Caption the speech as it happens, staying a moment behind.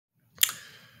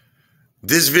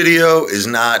This video is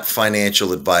not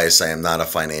financial advice. I am not a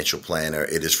financial planner.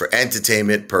 It is for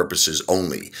entertainment purposes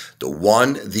only. The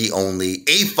one, the only,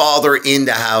 Apefather in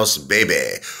the house,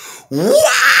 baby. Wow!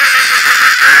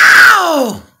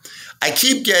 I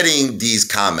keep getting these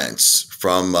comments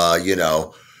from,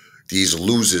 these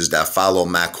losers that follow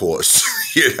Mac Horse.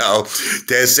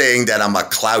 They're saying that I'm a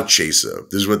clout chaser.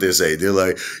 This is what they're saying. They're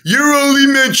like, you're only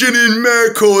mentioning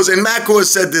Mac Horse. And Mac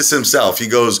Horse said this himself. He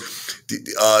goes,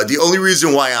 the only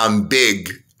reason why I'm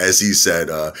big, as he said,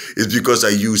 is because I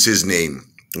use his name.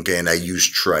 Okay, and I use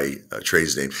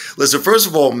Trey's name. Listen, first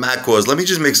of all, Matt Cause, let me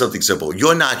just make something simple.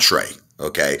 You're not Trey,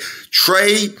 okay?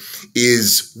 Trey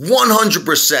is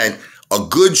 100% a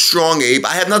good, strong ape.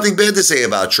 I have nothing bad to say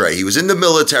about Trey. He was in the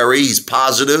military. He's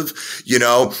positive,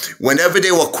 Whenever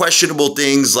there were questionable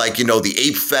things like, the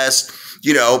Ape Fest,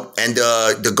 and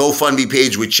the GoFundMe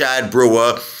page with Chad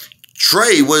Brewer,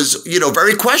 Trey was,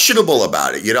 very questionable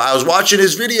about it. I was watching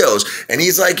his videos and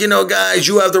he's like, guys,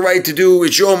 you have the right to do,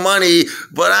 it's your money,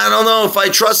 but I don't know if I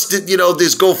trust it,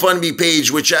 this GoFundMe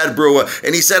page with Chad Brewer.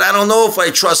 And he said, I don't know if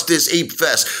I trust this Ape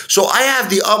Fest. So I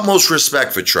have the utmost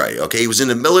respect for Trey, okay? He was in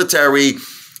the military.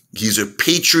 He's a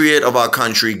patriot of our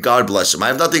country. God bless him. I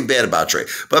have nothing bad about Trey.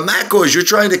 But Matt Cause, you're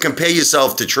trying to compare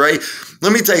yourself to Trey.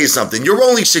 Let me tell you something. You're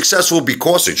only successful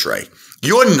because of Trey.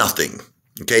 You're nothing.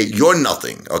 Okay, you're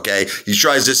nothing. Okay, he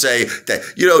tries to say that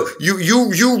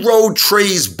you rode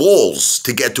Trey's balls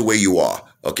to get to where you are.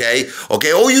 Okay.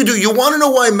 All you do, you want to know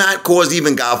why Matt Cause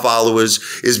even got followers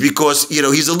is because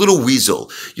he's a little weasel.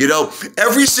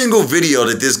 Every single video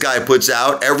that this guy puts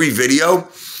out, every video.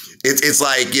 It's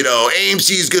like,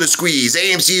 AMC is going to squeeze.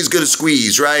 AMC is going to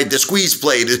squeeze, right? The squeeze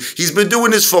play. He's been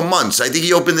doing this for months. I think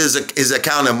he opened his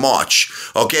account in March,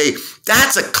 okay?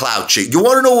 That's a clout chaser. You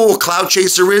want to know what a clout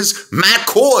chaser is? Matt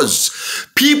Cause.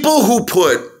 People who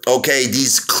put,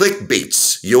 these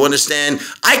clickbaits, you understand?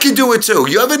 I can do it too.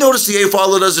 You ever notice the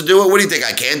Apefather doesn't do it? What do you think?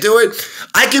 I can't do it?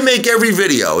 I can make every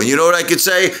video. And you know what I could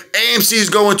say? AMC is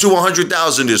going to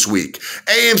 100,000 this week.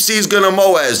 AMC is going to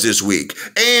Moaz this week.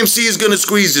 AMC is going to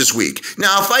squeeze this week.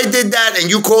 Now, if I did that and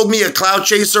you called me a clout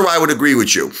chaser, I would agree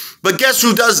with you. But guess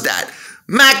who does that?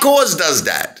 Matt Cause does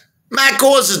that. Matt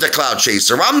Cause is the clout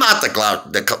chaser. I'm not the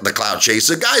clout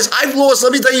chaser. Guys, I've lost,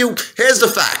 let me tell you, here's the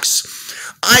facts.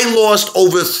 I lost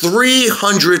over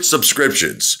 300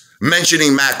 subscriptions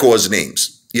mentioning Matt Cause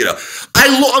names.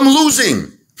 I'm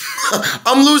losing.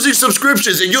 I'm losing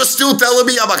subscriptions and you're still telling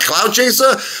me I'm a clout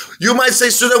chaser? You might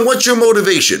say, so then what's your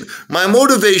motivation? My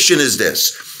motivation is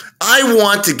this. I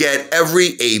want to get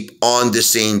every ape on the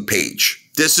same page.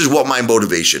 This is what my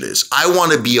motivation is. I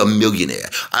want to be a millionaire.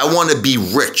 I want to be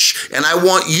rich. And I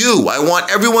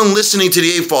want everyone listening to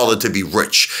the Apefather to be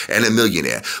rich and a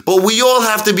millionaire. But we all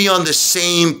have to be on the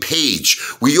same page.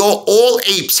 All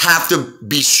apes have to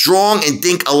be strong and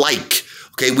think alike.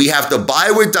 Okay, we have to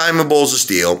buy with diamond balls of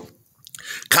steel,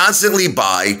 constantly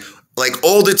buy, like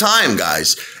all the time,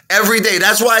 guys. Every day.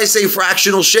 That's why I say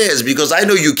fractional shares, because I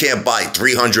know you can't buy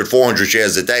 300, 400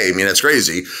 shares a day. I mean, that's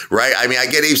crazy, right? I mean, I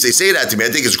get apes, they say that to me. I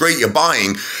think it's great you're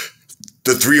buying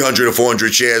the 300 or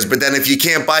 400 shares, but then if you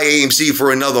can't buy AMC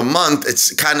for another month,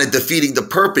 it's kind of defeating the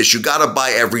purpose. You got to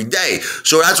buy every day.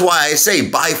 So that's why I say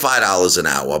buy $5 an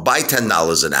hour, buy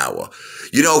 $10 an hour.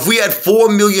 If we had 4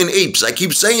 million apes, I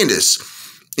keep saying this,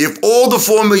 if all the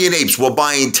 4 million apes were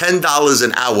buying $10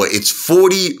 an hour, it's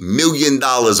 $40 million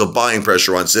of buying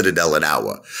pressure on Citadel an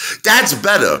hour. That's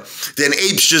better than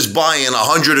apes just buying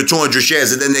 100 or 200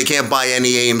 shares and then they can't buy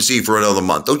any AMC for another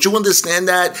month. Don't you understand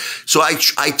that? So I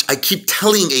keep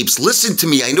telling apes, listen to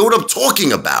me. I know what I'm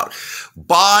talking about.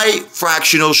 Buy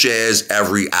fractional shares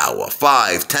every hour.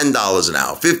 $5, $10 an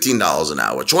hour, $15 an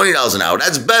hour, $20 an hour.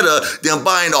 That's better than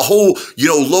buying a whole,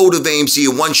 load of AMC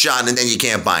in one shot and then you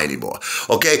can't buy anymore.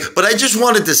 Okay? But I just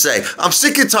wanted to say, I'm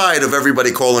sick and tired of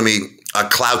everybody calling me a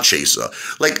clout chaser.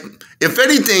 Like, if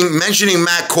anything, mentioning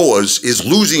Matt Cause is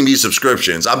losing me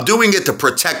subscriptions. I'm doing it to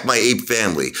protect my ape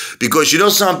family. Because you know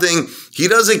something? He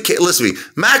doesn't care. Listen to me.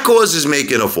 Matt Cause is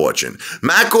making a fortune.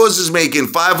 Matt Cause is making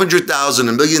 $500,000,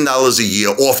 $1 million a year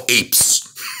off apes.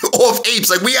 Off apes.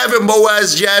 Like, we haven't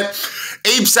Moaz yet.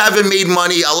 Apes haven't made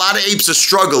money. A lot of apes are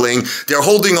struggling. They're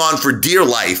holding on for dear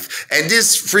life. And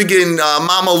this friggin'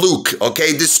 Mama Luke,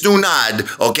 okay, this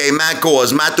Stunad, okay, Matt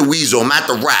Cause, Matt the Weasel, Matt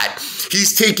the Rat,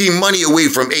 he's taking money away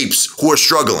from apes who are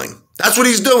struggling. That's what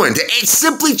he's doing.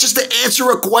 Simply just to answer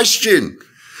a question.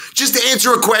 Just to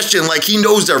answer a question like he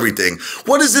knows everything.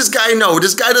 What does this guy know?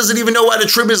 This guy doesn't even know how to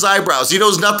trim his eyebrows. He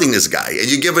knows nothing, this guy. And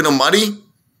you're giving him money?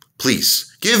 Please.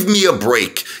 Give me a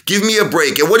break. Give me a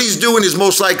break. And what he's doing is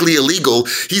most likely illegal.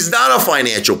 He's not a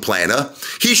financial planner.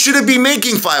 He shouldn't be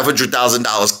making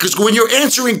 $500,000 because when you're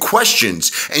answering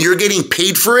questions and you're getting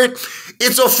paid for it,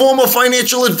 it's a form of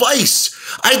financial advice.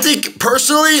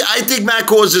 Personally, I think Matt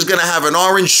Kohrs is going to have an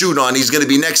orange suit on. He's going to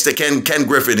be next to Ken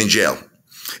Griffin in jail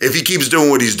if he keeps doing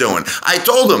what he's doing. I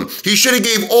told him he should have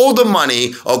gave all the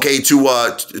money, okay,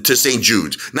 to St.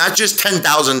 Jude's, not just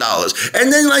 $10,000.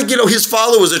 And then, like, you know, his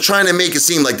followers are trying to make it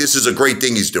seem like this is a great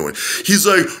thing he's doing. He's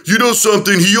like, you know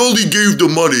something? He only gave the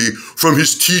money from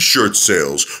his T-shirt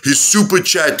sales, his super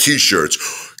chat T-shirts.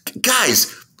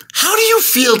 Guys, how do you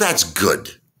feel that's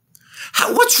good?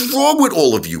 What's wrong with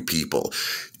all of you people?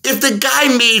 If the guy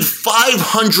made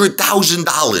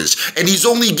 $500,000 and he's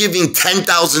only giving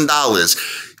 $10,000,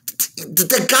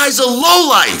 the guy's a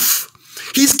lowlife.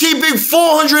 He's keeping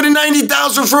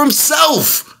 $490,000 for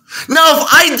himself. Now, if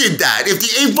I did that, if the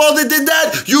Apefather did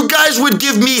that, you guys would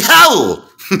give me hell.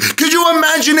 Could you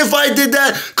imagine if I did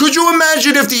that? Could you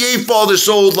imagine if the Apefather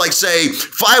sold, like, say,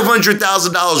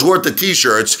 $500,000 worth of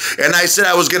T-shirts, and I said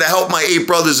I was going to help my ape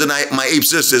brothers and my ape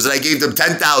sisters, and I gave them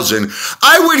 $10,000?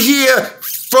 I would hear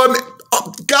from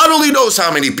God only knows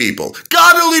how many people.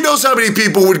 God only knows how many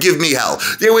people would give me hell.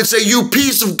 They would say, you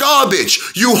piece of garbage,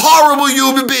 you horrible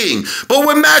human being. But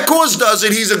when Matt Kohrs does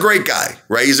it, he's a great guy,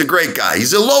 right? He's a great guy.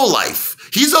 He's a lowlife.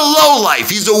 He's a lowlife.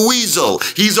 He's a weasel.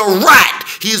 He's a rat.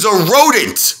 He's a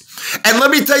rodent. And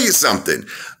let me tell you something.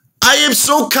 I am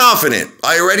so confident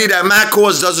already that Matt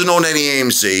Kohrs doesn't own any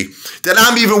AMC that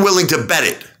I'm even willing to bet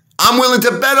it. I'm willing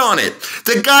to bet on it.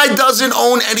 The guy doesn't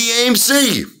own any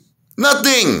AMC.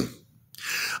 Nothing.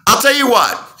 I'll tell you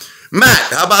what,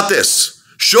 Matt, how about this?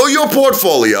 Show your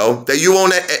portfolio that you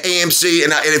own AMC,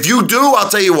 and if you do, I'll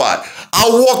tell you what,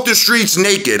 I'll walk the streets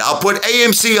naked. I'll put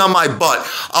AMC on my butt.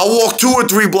 I'll walk 2 or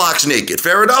 3 blocks naked.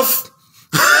 Fair enough?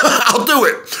 I'll do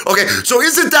it. Okay, so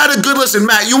isn't that a good listen,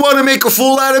 Matt? You want to make a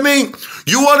fool out of me?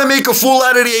 You want to make a fool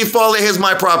out of the Apefather? Here's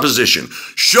my proposition.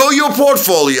 Show your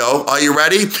portfolio. Are you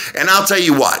ready? And I'll tell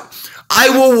you what, I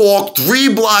will walk 3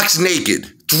 blocks naked.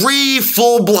 3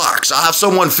 full blocks. I'll have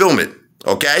someone film it,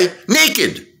 okay?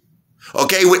 Naked,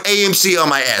 okay, with AMC on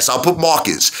my ass. I'll put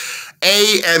markers.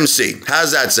 AMC.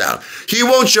 How's that sound? He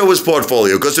won't show his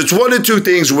portfolio because it's one of 2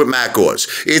 things with Matt Kohrs.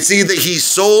 It's either he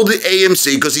sold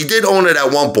AMC because he did own it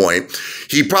at one point.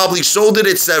 He probably sold it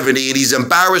at 70 and he's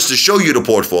embarrassed to show you the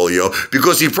portfolio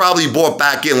because he probably bought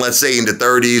back in, let's say, in the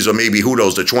 30s or maybe, who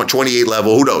knows, the 28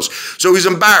 level, who knows. So he's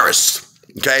embarrassed,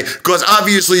 okay? Because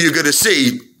obviously you're going to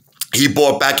see he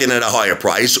bought back in at a higher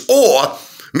price, or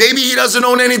maybe he doesn't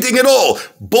own anything at all.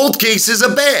 Both cases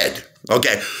are bad.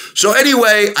 Okay, so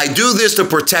anyway, I do this to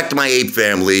protect my ape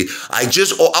family.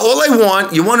 All I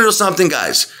want, you want to know something,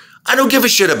 guys? I don't give a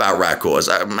shit about Rat Kohrs.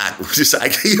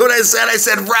 You know what I said? I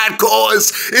said Rat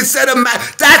Kohrs instead of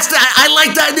Matt. I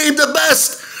like that name the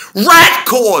best. Rat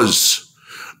Kohrs.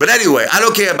 But anyway, I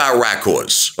don't care about Rat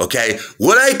Kohrs, okay?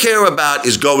 What I care about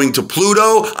is going to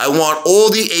Pluto. I want all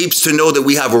the apes to know that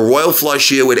we have a royal flush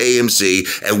here with AMC,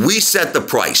 and we set the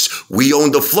price. We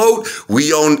own the float.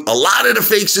 We own a lot of the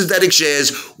fake synthetic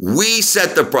shares. We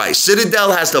set the price.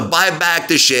 Citadel has to buy back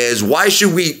the shares. Why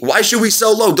should we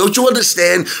sell low? Don't you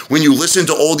understand when you listen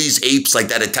to all these apes like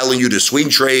that are telling you to swing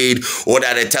trade or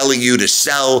that are telling you to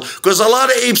sell? Because a lot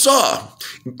of apes are.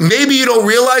 Maybe you don't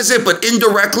realize it, but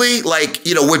indirectly, like,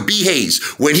 you know, with B. Hayes,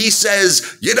 when he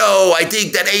says, you know, I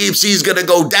think that AMC is going to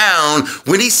go down,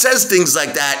 when he says things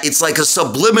like that, it's like a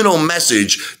subliminal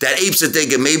message that apes are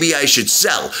thinking maybe I should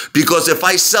sell. Because if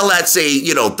I sell at, say,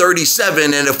 you know,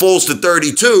 37 and it falls to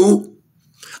 32,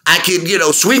 I can, you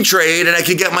know, swing trade and I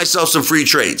can get myself some free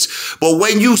trades. But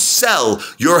when you sell,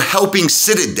 you're helping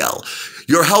Citadel.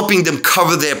 You're helping them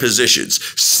cover their positions.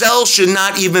 Sell should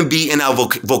not even be in our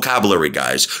vocabulary,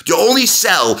 guys. The only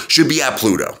sell should be at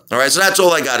Pluto. All right, so that's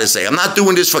all I got to say. I'm not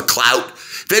doing this for clout.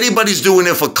 If anybody's doing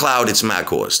it for clout, it's Matt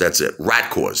Kohrs. That's it. Rat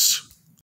Kohrs.